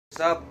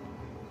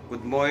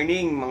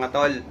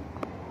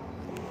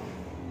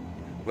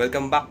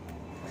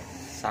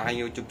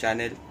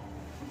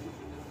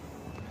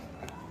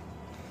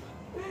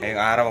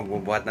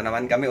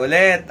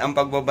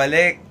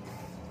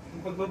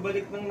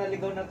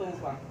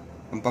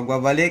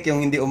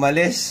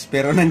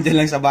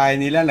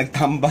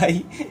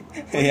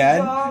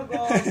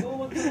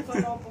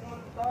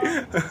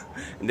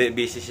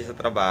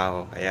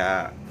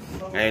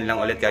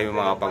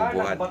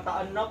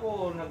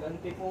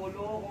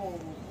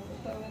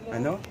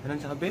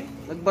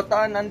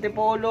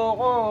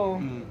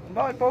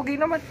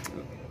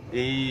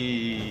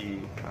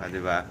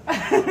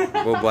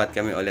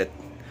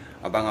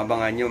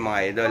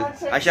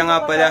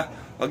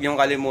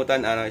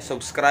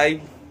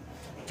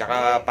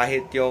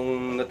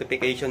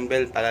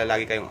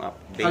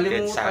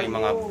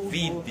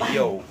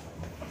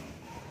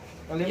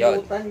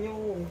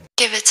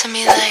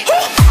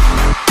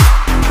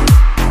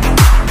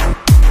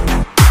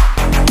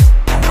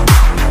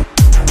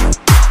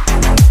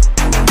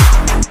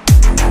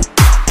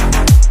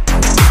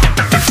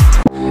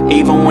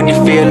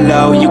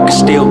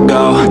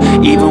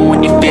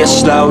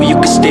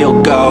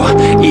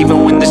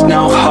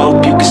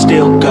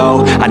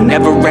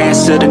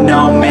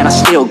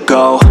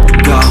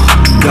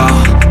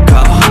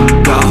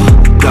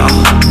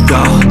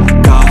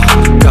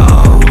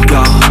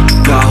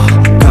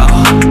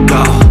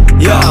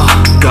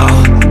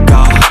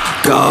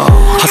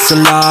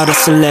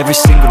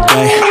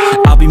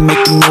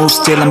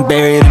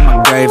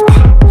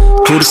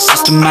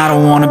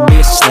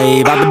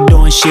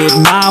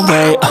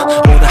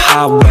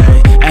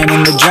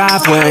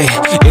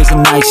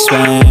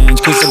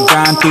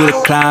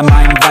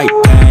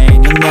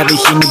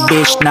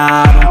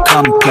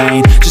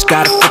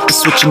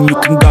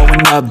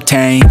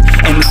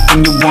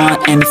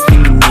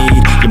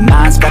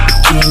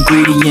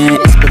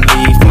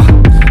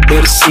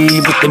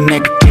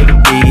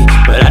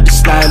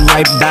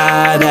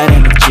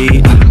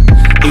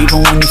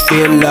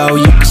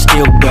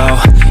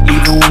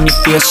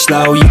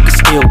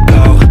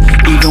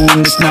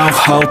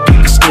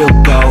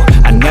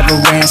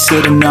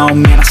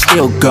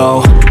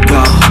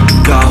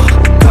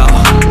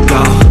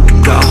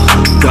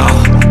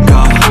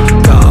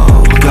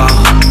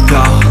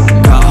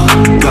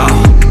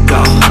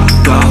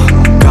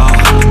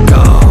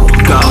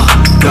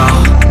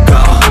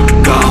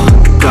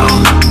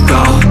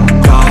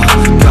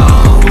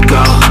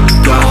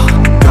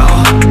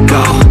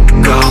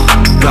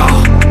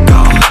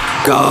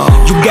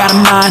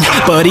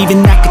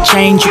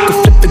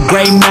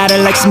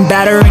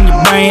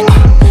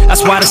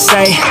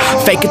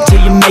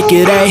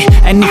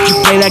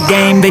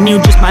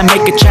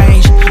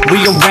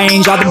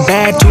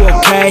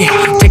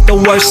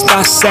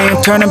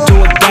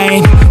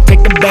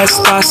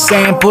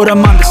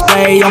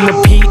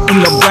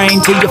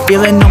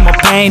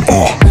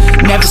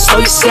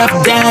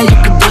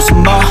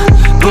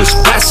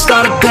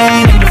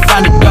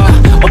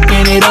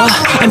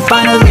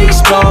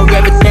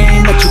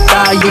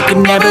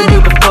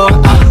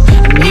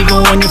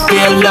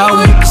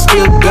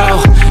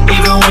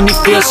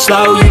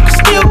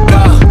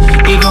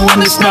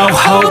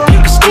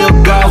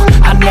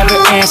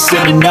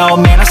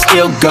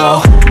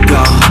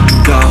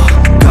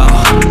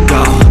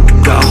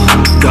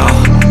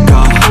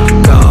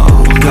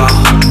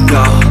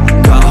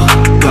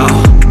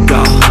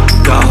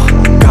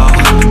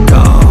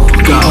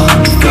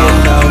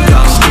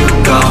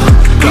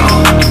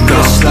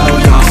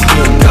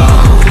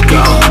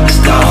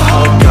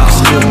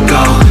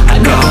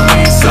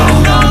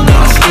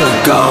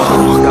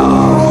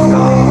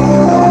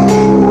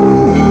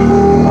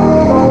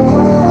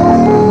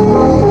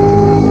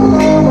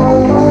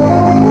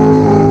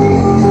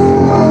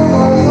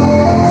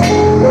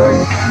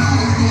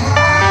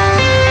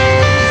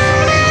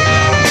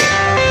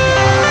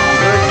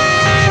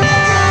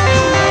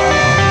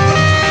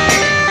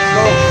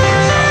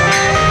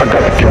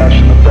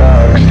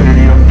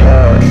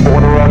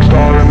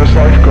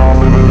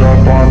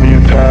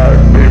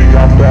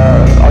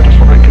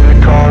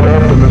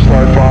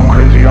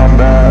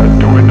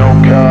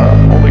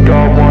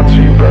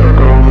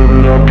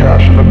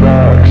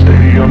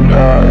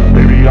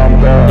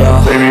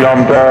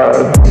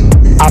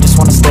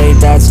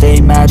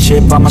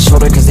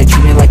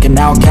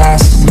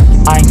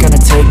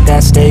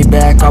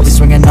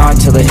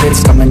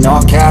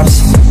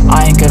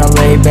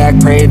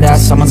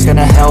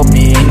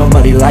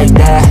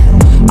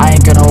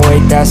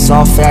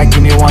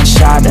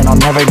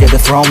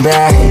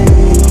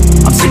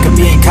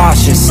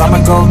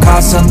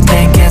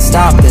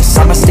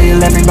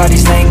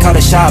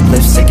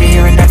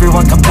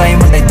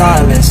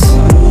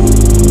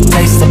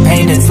Taste the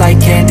pain, it's like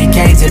candy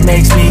canes. It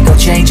makes me go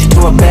change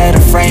into a better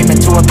frame,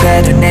 into a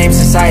better name.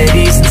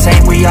 Society's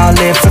insane, we all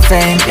live for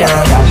fame, yeah.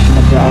 Cash in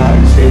the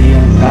bag,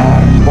 stadium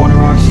packed. Born a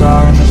rock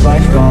star in this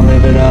life, gon'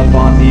 live it up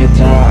on the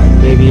attack.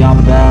 Baby,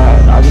 I'm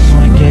bad, I just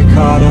wanna get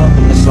caught up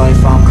in this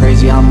life. I'm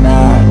crazy, I'm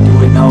mad,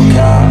 do it no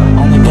cap.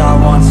 Only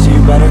God wants to,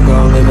 you better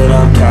go live it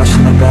up. Cash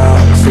in the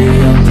bag,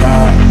 stadium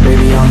packed.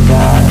 Baby, I'm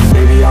bad,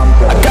 baby, I'm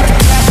bad. I got the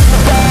cash in the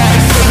bag,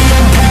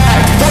 stadium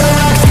packed. Born a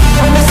rock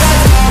star in this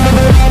life, gon' live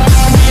it up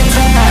on the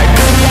attack.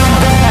 Baby, I'm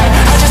bad,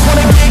 I just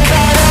wanna get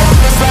caught up in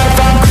this life.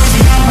 I'm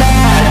crazy, I'm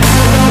mad,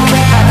 do it no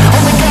cap.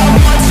 Only God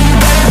wants to, you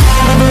better go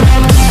live it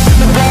up. Cash in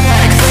the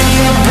bag,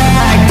 stadium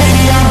packed.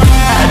 Baby, I'm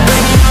bad,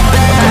 baby, I'm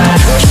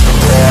bad. Cash in the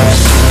bag, stadium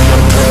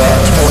packed. Born a rock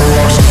star in this life, gon'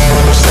 live it up on the attack. Baby,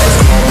 I'm bad,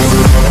 I just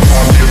wanna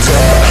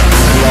get caught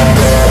up in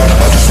this life.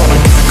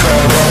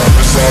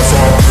 I'm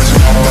crazy, I'm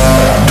mad, do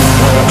it no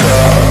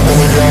cap.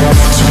 Only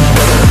God wants to,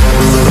 you better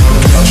go live it up.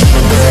 Cash in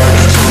the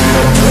bag,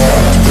 stadium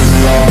packed. Baby, I'm bad,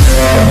 baby,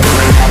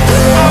 I'm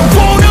bad. I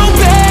won't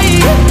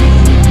obey.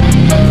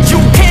 You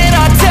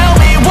cannot tell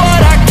me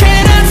what I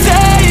cannot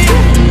say.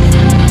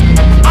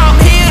 I'm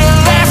here to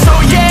last, so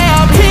yeah,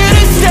 I'm here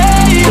to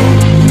stay.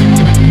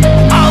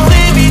 I'll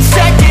live each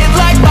second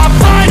like my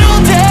final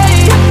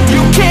day.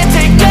 You can't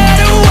take that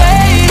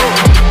away,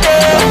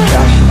 yeah.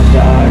 Cash in the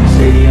bag,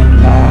 stadium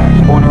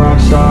packed. Born a rock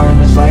star in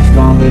this life,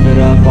 gon' live it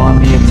up on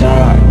the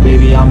attack.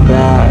 Baby, I'm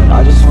bad,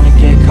 I just wanna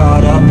get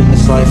caught up in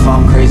this life.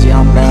 I'm crazy,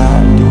 I'm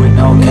mad, do it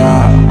no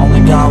cap.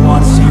 Only God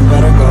wants to, you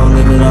better go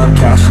live it up.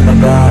 Cash in the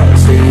bag,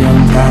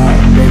 stadium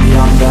packed. Baby,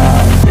 I'm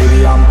bad,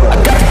 baby, I'm bad.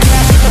 I got the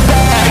cash in the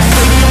bag,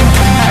 stadium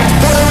packed.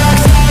 Born a rock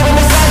star in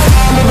this life,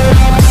 gon' live it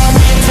up on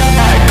the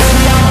attack.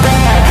 Baby, I'm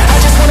bad, I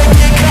just wanna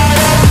get caught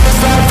up in this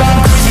life. I'm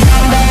crazy,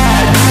 I'm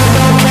mad, do it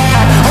no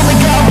cap. Only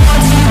God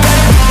wants to, you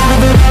better go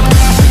live it up.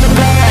 Cash in the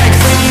bag,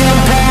 stadium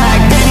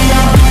packed. Baby,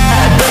 I'm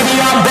bad, baby,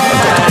 I'm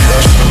bad. Cash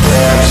in the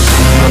bag,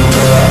 stadium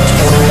packed.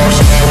 Born a rock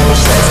star in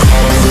this life,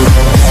 gon' live it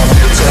up on the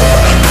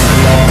attack.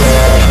 Baby, I'm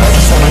bad, I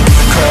just wanna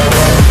get caught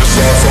up in this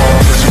life. I'm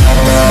crazy,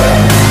 I'm mad,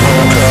 do it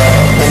no cap.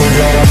 Only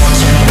God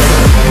wants to, you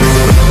better go live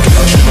it up.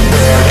 Cash in the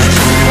bag,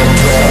 stadium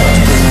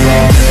packed. Baby,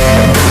 I'm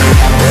bad, baby,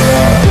 I'm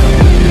bad.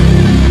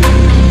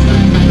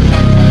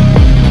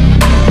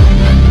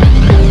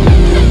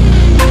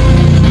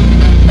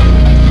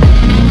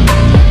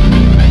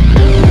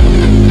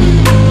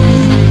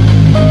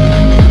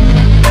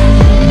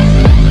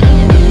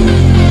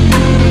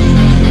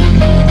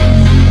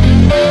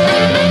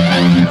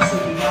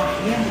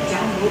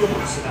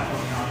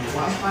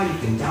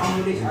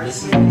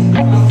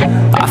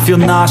 I feel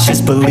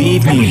nauseous,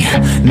 believe me.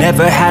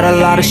 Never had a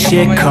lot of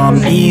shit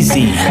come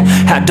easy.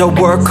 Had to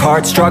work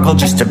hard, struggle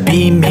just to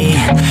be me.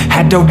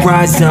 Had to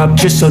rise up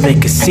just so they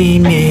could see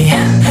me.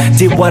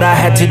 Did what I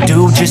had to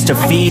do just to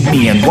feed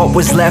me. And what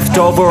was left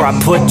over I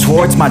put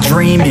towards my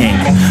dreaming.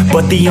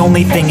 But the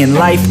only thing in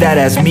life that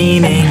has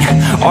meaning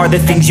are the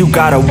things you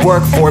gotta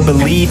work for,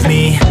 believe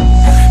me.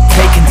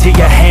 Take into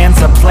your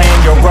hands a plan,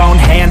 your own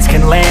hands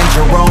can land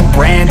your own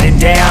brand. And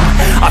damn,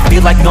 I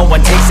feel like no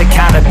one takes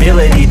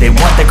accountability. They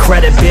want the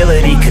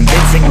credibility,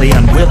 convincingly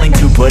unwilling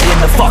to put in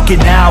the fucking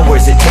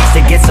hours it takes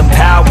to get some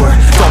power.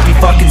 Don't be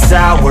fucking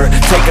sour,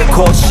 take a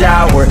cold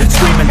shower.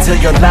 Scream until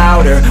you're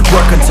louder,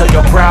 work until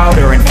you're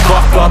prouder. And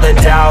fuck all the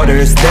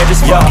doubters, they're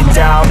just fucking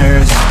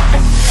downers.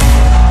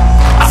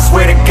 I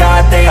swear to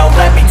God they all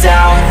let me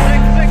down.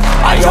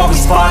 I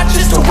always fought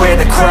just to wear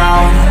the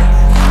crown.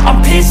 I'm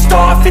pissed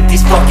off at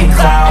these fucking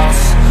clowns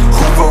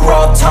who were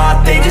all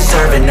taught they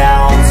deserve an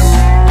ounce.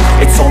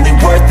 It's only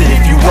worth it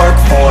if you work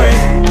for it.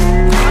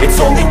 It's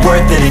only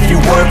worth it if you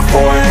work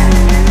for it.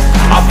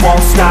 I won't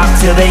stop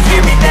till they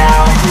hear me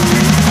now.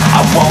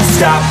 I won't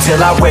stop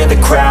till I wear the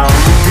crown.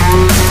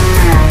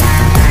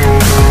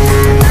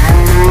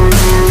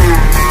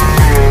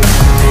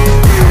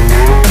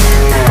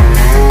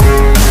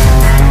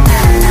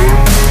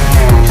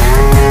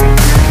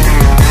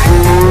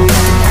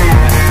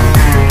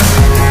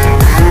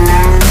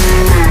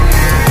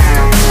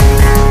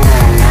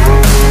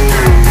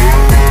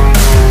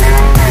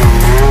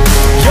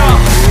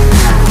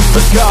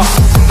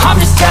 I'm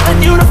just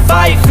telling you to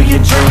fight for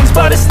your dreams,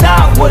 but it's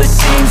not what it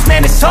seems.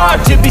 Man, it's hard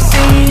to be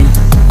seen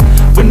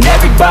when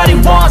everybody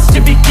wants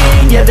to be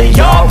king. Yeah, they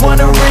all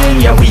wanna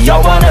ring, yeah, we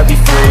all wanna be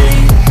free.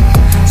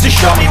 So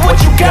show me what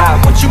you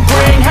got, what you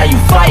bring, how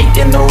you fight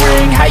in the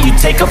ring, how you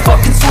take a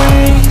fucking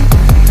swing.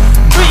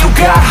 Do you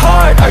got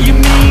heart, are you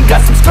mean?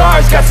 Got some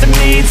scars, got some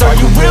needs, are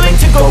you willing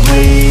to go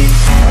bleed?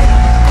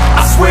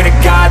 I swear to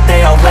God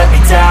they all let me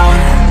down.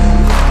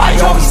 I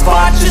always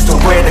fought just to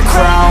wear the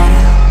crown.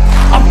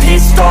 I'm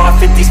pissed off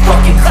at these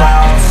fucking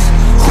clowns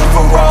who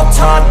were all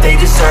taught they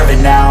deserve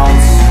an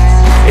ounce.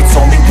 It's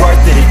only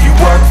worth it if you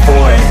work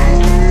for it.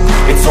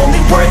 It's only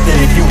worth it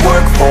if you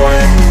work for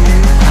it.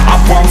 I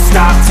won't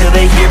stop till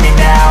they hear me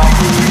now.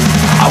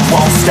 I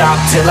won't stop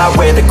till I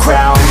wear the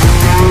crown.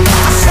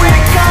 I swear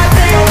to God